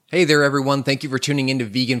Hey there, everyone. Thank you for tuning into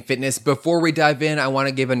Vegan Fitness. Before we dive in, I want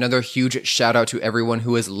to give another huge shout out to everyone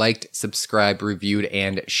who has liked, subscribed, reviewed,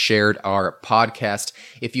 and shared our podcast.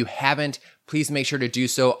 If you haven't, please make sure to do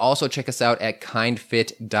so. Also, check us out at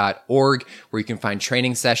kindfit.org, where you can find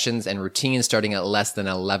training sessions and routines starting at less than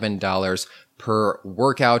 $11 per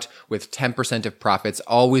workout, with 10% of profits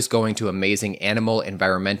always going to amazing animal,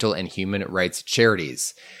 environmental, and human rights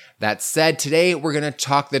charities. That said, today we're going to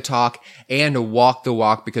talk the talk and walk the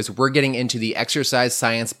walk because we're getting into the exercise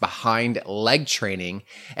science behind leg training.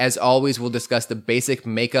 As always, we'll discuss the basic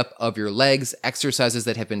makeup of your legs, exercises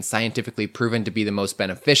that have been scientifically proven to be the most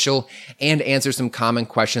beneficial, and answer some common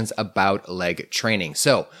questions about leg training.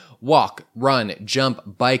 So, walk, run,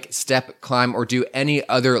 jump, bike, step, climb, or do any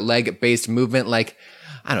other leg-based movement like,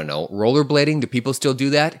 rollerblading. Do people still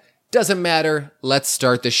do that? Doesn't matter. Let's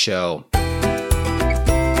start the show.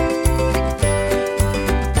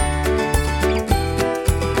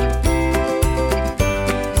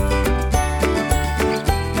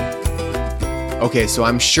 Okay, so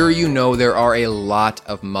I'm sure you know there are a lot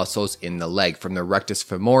of muscles in the leg, from the rectus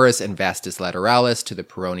femoris and vastus lateralis to the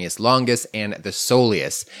peroneus longus and the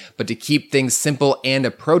soleus. But to keep things simple and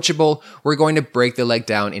approachable, we're going to break the leg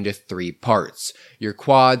down into three parts: your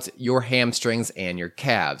quads, your hamstrings, and your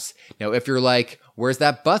calves. Now, if you're like, where's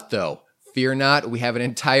that butt though? Fear not, we have an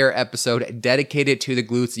entire episode dedicated to the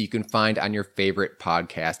glutes that you can find on your favorite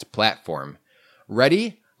podcast platform.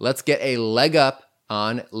 Ready? Let's get a leg up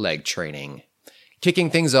on leg training.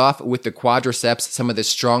 Kicking things off with the quadriceps, some of the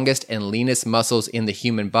strongest and leanest muscles in the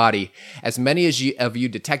human body. As many of you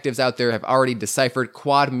detectives out there have already deciphered,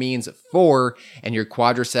 quad means four, and your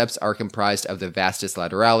quadriceps are comprised of the vastus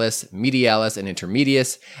lateralis, medialis, and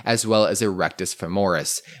intermedius, as well as the rectus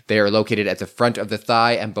femoris. They are located at the front of the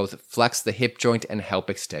thigh and both flex the hip joint and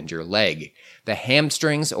help extend your leg. The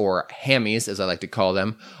hamstrings, or hammies as I like to call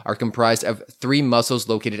them, are comprised of three muscles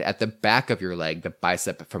located at the back of your leg: the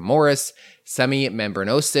bicep femoris,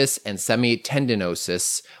 semimembranosus, and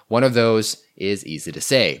semitendinosus. One of those is easy to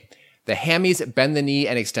say. The hammies bend the knee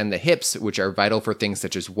and extend the hips, which are vital for things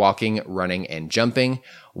such as walking, running, and jumping.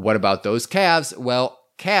 What about those calves? Well,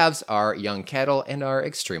 calves are young cattle and are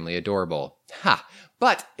extremely adorable.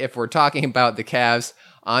 But if we're talking about the calves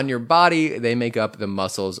on your body, they make up the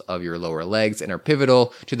muscles of your lower legs and are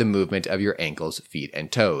pivotal to the movement of your ankles, feet,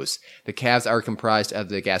 and toes. The calves are comprised of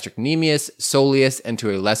the gastrocnemius, soleus, and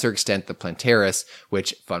to a lesser extent the plantaris,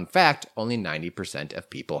 which, fun fact, only 90% of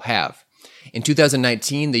people have. In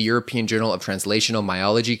 2019, the European Journal of Translational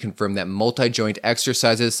Myology confirmed that multi-joint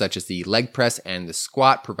exercises such as the leg press and the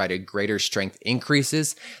squat provided greater strength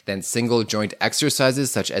increases than single-joint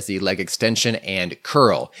exercises such as the leg extension and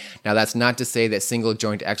curl. Now, that's not to say that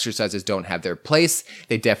single-joint exercises don't have their place.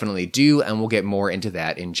 They definitely do, and we'll get more into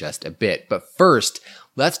that in just a bit. But first,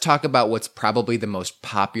 let's talk about what's probably the most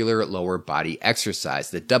popular lower body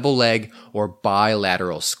exercise, the double leg or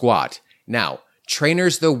bilateral squat. Now,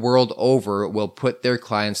 trainers the world over will put their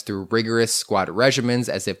clients through rigorous squat regimens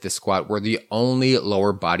as if the squat were the only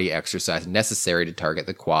lower body exercise necessary to target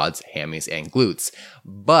the quads, hammies, and glutes.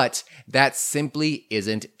 But that simply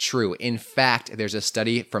isn't true. In fact, there's a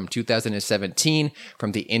study from 2017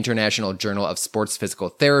 from the International Journal of Sports Physical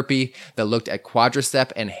Therapy that looked at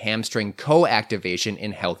quadricep and hamstring co-activation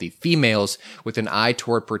in healthy females with an eye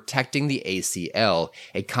toward protecting the ACL,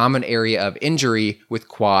 a common area of injury with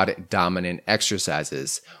quad dominant exercises.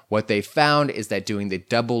 What they found is that doing the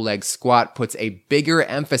double leg squat puts a bigger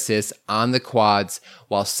emphasis on the quads,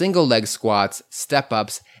 while single leg squats, step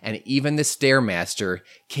ups, and even the Stairmaster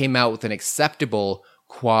came out with an acceptable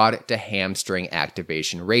quad to hamstring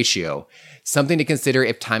activation ratio. Something to consider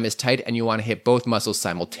if time is tight and you want to hit both muscles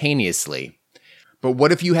simultaneously. But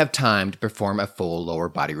what if you have time to perform a full lower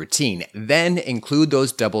body routine? Then include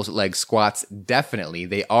those double leg squats. Definitely.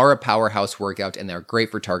 They are a powerhouse workout and they're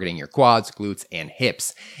great for targeting your quads, glutes, and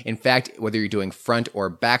hips. In fact, whether you're doing front or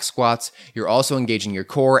back squats, you're also engaging your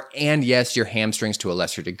core and, yes, your hamstrings to a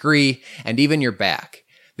lesser degree, and even your back.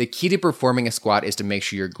 The key to performing a squat is to make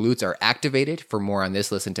sure your glutes are activated. For more on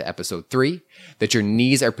this, listen to episode 3. That your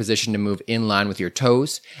knees are positioned to move in line with your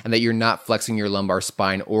toes, and that you're not flexing your lumbar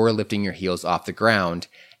spine or lifting your heels off the ground,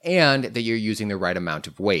 and that you're using the right amount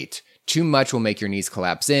of weight. Too much will make your knees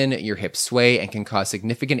collapse in, your hips sway, and can cause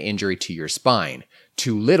significant injury to your spine.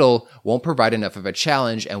 Too little won't provide enough of a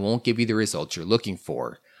challenge and won't give you the results you're looking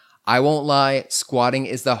for. I won't lie, squatting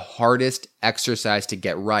is the hardest exercise to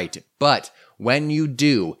get right, but when you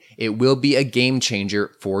do, it will be a game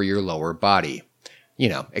changer for your lower body.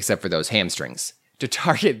 Except for those hamstrings. To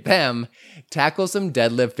target them, tackle some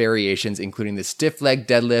deadlift variations, including the stiff leg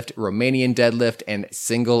deadlift, Romanian deadlift, and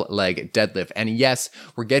single leg deadlift. And yes,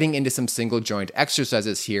 we're getting into some single joint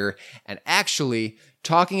exercises here. And actually,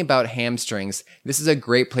 talking about hamstrings, this is a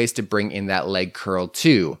great place to bring in that leg curl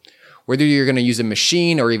too. Whether you're going to use a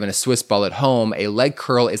machine or even a Swiss ball at home, a leg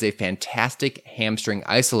curl is a fantastic hamstring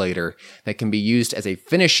isolator that can be used as a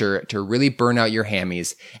finisher to really burn out your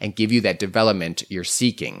hammies and give you that development you're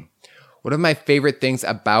seeking. One of my favorite things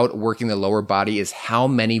about working the lower body is how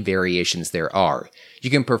many variations there are.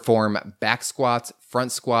 You can perform back squats,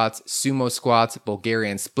 front squats, sumo squats,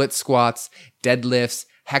 Bulgarian split squats, deadlifts,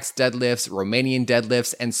 hex deadlifts, Romanian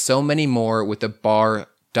deadlifts, and so many more with a bar,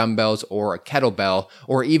 dumbbells, or a kettlebell,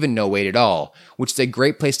 or even no weight at all, which is a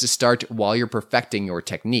great place to start while you're perfecting your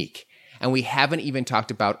technique. And we haven't even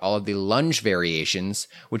talked about all of the lunge variations,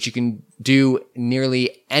 which you can do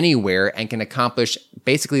nearly anywhere and can accomplish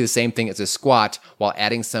basically the same thing as a squat while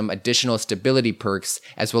adding some additional stability perks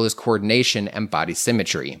as well as coordination and body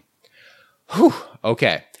symmetry. Whew,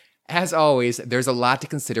 okay. As always, there's a lot to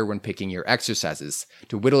consider when picking your exercises.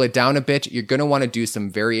 To whittle it down a bit, you're going to want to do some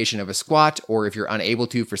variation of a squat, or if you're unable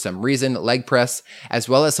to for some reason, leg press, as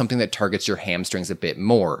well as something that targets your hamstrings a bit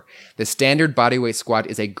more. The standard bodyweight squat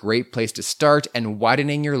is a great place to start, and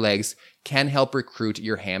widening your legs can help recruit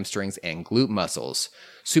your hamstrings and glute muscles.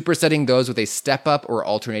 Supersetting those with a step up or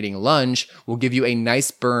alternating lunge will give you a nice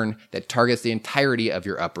burn that targets the entirety of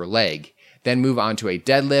your upper leg. Then move on to a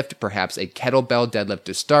deadlift, perhaps a kettlebell deadlift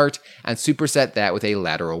to start, and superset that with a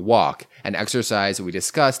lateral walk, an exercise we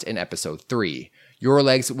discussed in episode 3. Your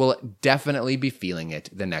legs will definitely be feeling it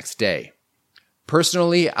the next day.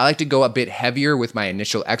 Personally, I like to go a bit heavier with my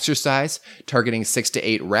initial exercise, targeting 6 to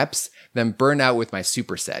 8 reps, then burn out with my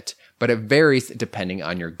superset, but it varies depending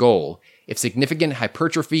on your goal. If significant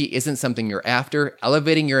hypertrophy isn't something you're after,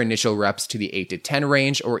 elevating your initial reps to the 8 to 10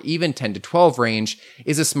 range or even 10 to 12 range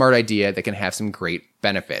is a smart idea that can have some great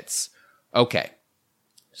benefits. Okay,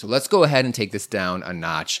 so let's go ahead and take this down a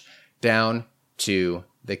notch, down to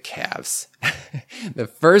the calves. The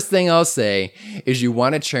first thing I'll say is you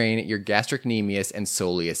want to train your gastrocnemius and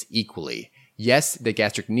soleus equally. Yes, the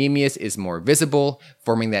gastrocnemius is more visible,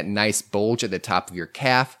 forming that nice bulge at the top of your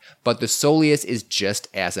calf, but the soleus is just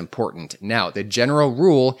as important. Now, the general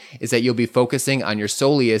rule is that you'll be focusing on your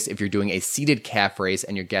soleus if you're doing a seated calf raise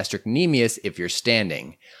and your gastrocnemius if you're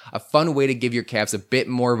standing. A fun way to give your calves a bit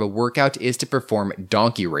more of a workout is to perform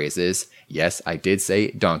donkey raises. Yes, I did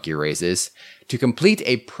say donkey raises. To complete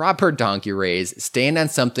a proper donkey raise, stand on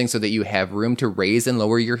something so that you have room to raise and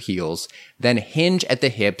lower your heels, then hinge at the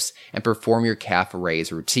hips and perform your calf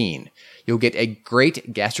raise routine. You'll get a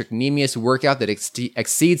great gastrocnemius workout that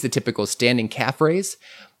exceeds the typical standing calf raise,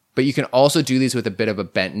 but you can also do these with a bit of a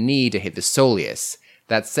bent knee to hit the soleus.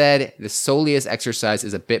 That said, the soleus exercise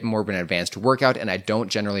is a bit more of an advanced workout, and I don't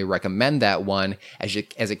generally recommend that one as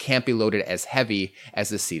it can't be loaded as heavy as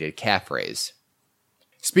the seated calf raise.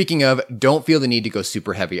 Speaking of, don't feel the need to go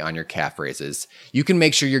super heavy on your calf raises. You can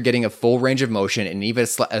make sure you're getting a full range of motion and even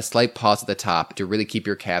a slight pause at the top to really keep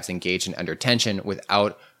your calves engaged and under tension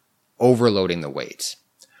without overloading the weight.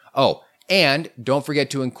 Oh, and don't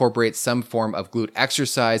forget to incorporate some form of glute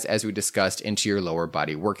exercise as we discussed into your lower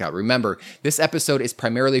body workout. Remember, this episode is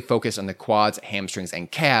primarily focused on the quads, hamstrings,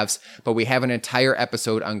 and calves, but we have an entire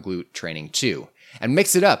episode on glute training too. And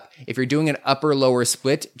mix it up. If you're doing an upper-lower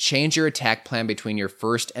split, change your attack plan between your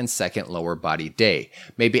first and second lower body day.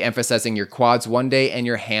 Maybe emphasizing your quads one day and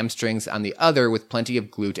your hamstrings on the other with plenty of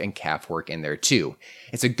glute and calf work in there too.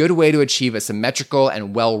 It's a good way to achieve a symmetrical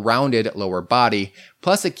and well-rounded lower body,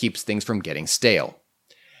 plus it keeps things from getting stale.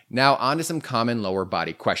 Now on to some common lower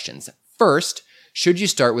body questions. First, should you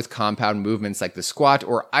start with compound movements like the squat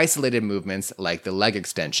or isolated movements like the leg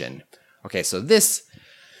extension? Okay, so this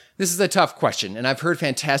is a tough question, and I've heard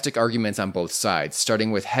fantastic arguments on both sides.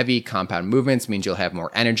 Starting with heavy compound movements means you'll have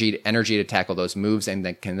more energy to tackle those moves, and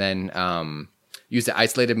then can use the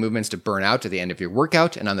isolated movements to burn out at the end of your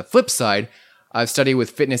workout. And on the flip side, I've studied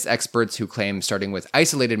with fitness experts who claim starting with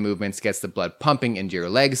isolated movements gets the blood pumping into your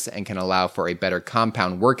legs and can allow for a better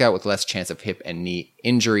compound workout with less chance of hip and knee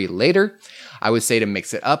injury later. I would say to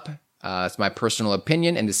mix it up. It's my personal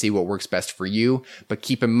opinion and to see what works best for you. But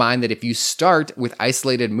keep in mind that if you start with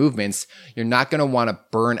isolated movements, you're not going to want to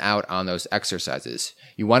burn out on those exercises.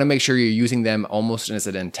 You want to make sure you're using them almost as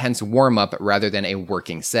an intense warm-up rather than a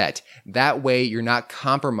working set. That way, you're not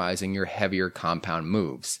compromising your heavier compound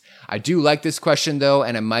moves. I do like this question though,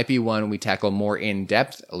 and it might be one we tackle more in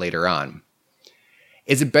depth later on.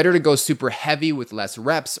 Is it better to go super heavy with less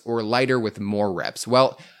reps or lighter with more reps?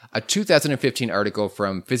 Well, A 2015 article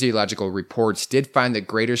from Physiological Reports did find that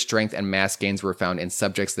greater strength and mass gains were found in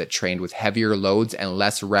subjects that trained with heavier loads and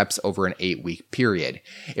less reps over an 8-week period.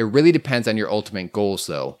 It really depends on your ultimate goals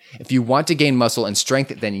though. If you want to gain muscle and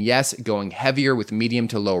strength, then yes, going heavier with medium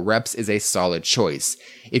to low reps is a solid choice.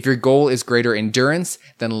 If your goal is greater endurance,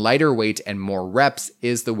 then lighter weight and more reps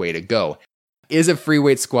is the way to go. Is a free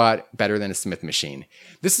weight squat better than a Smith machine?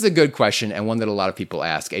 This is a good question and one that a lot of people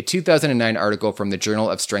ask. A 2009 article from the Journal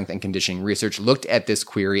of Strength and Conditioning Research looked at this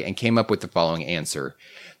query and came up with the following answer.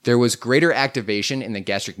 There was greater activation in the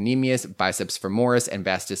gastrocnemius, biceps femoris, and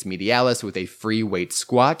vastus medialis with a free weight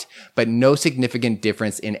squat, but no significant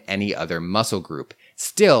difference in any other muscle group.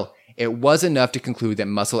 Still, it was enough to conclude that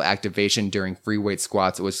muscle activation during free weight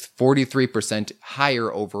squats was 43% higher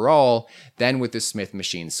overall than with the Smith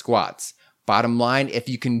machine squats. Bottom line, if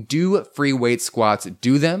you can do free weight squats,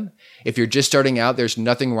 do them. If you're just starting out, there's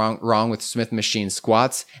nothing wrong with Smith machine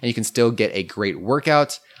squats, and you can still get a great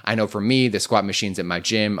workout. I know for me, the squat machines at my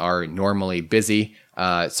gym are normally busy,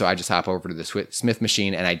 so I just hop over to the Smith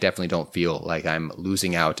machine, and I definitely don't feel like I'm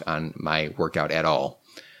losing out on my workout at all.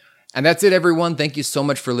 And that's it, everyone. Thank you so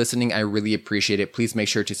much for listening. I really appreciate it. Please make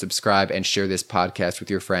sure to subscribe and share this podcast with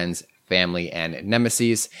your friends, family, and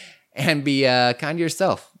nemesis. And be kind to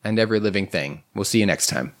yourself and every living thing. We'll see you next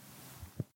time.